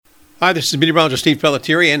Hi, this is meteorologist Steve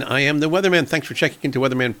Pelletieri, and I am the Weatherman. Thanks for checking into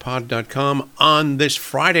weathermanpod.com on this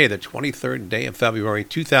Friday, the 23rd day of February,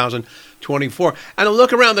 2024. And a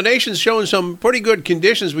look around the nation is showing some pretty good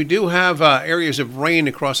conditions. We do have areas of rain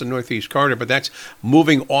across the northeast corridor, but that's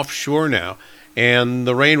moving offshore now. And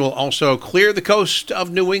the rain will also clear the coast of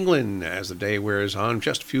New England as the day wears on.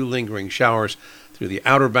 Just a few lingering showers through the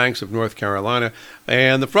outer banks of North Carolina.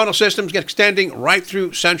 And the frontal systems get extending right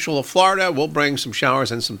through central Florida. We'll bring some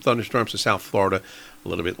showers and some thunderstorms to South Florida a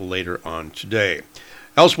little bit later on today.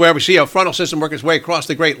 Elsewhere, we see a frontal system work its way across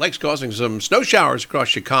the Great Lakes, causing some snow showers across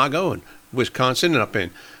Chicago and Wisconsin and up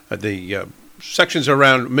in the sections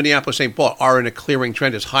around Minneapolis, St. Paul are in a clearing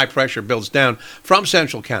trend as high pressure builds down from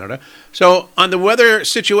central Canada. So on the weather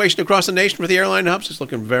situation across the nation for the airline hubs, it's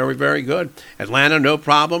looking very, very good. Atlanta, no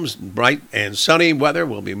problems. Bright and sunny weather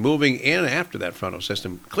will be moving in after that frontal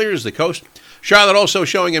system clears the coast. Charlotte also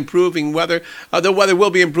showing improving weather. The weather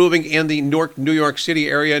will be improving in the New York City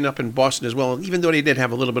area and up in Boston as well. Even though they did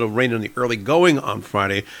have a little bit of rain in the early going on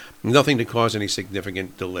Friday, nothing to cause any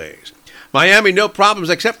significant delays. Miami, no problems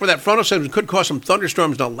except for that frontal system could cause some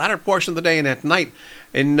thunderstorms in the latter portion of the day and at night.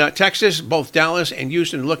 In Texas, both Dallas and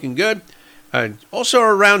Houston looking good. Also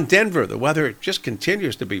around Denver, the weather just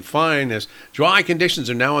continues to be fine as dry conditions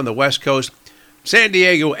are now on the West Coast. San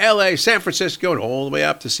Diego, L.A., San Francisco, and all the way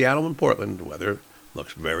up to Seattle and Portland, the weather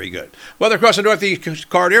looks very good. Weather across the northeast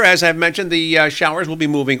corridor, as I've mentioned, the showers will be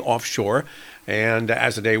moving offshore. And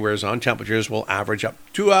as the day wears on, temperatures will average up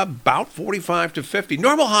to about 45 to 50.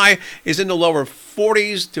 Normal high is in the lower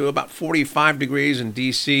 40s to about 45 degrees in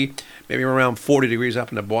D.C., maybe around 40 degrees up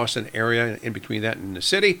in the Boston area, in between that and the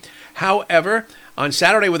city. However, on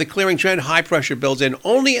Saturday with a clearing trend, high pressure builds in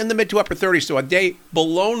only in the mid to upper 30s, so a day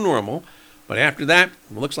below normal. But after that,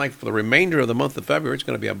 it looks like for the remainder of the month of February, it's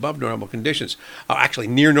going to be above normal conditions. Actually,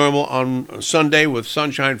 near normal on Sunday with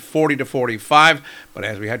sunshine, 40 to 45. But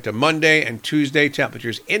as we head to Monday and Tuesday,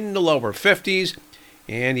 temperatures in the lower 50s.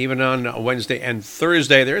 And even on Wednesday and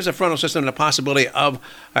Thursday, there is a frontal system and a possibility of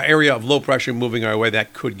an area of low pressure moving our way.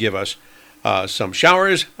 That could give us some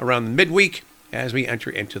showers around the midweek as we enter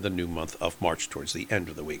into the new month of March towards the end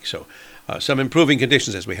of the week. So some improving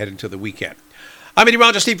conditions as we head into the weekend. I'm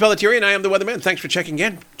meteorologist Steve Pelletieri, and I am the Weatherman. Thanks for checking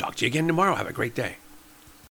in. Talk to you again tomorrow. Have a great day.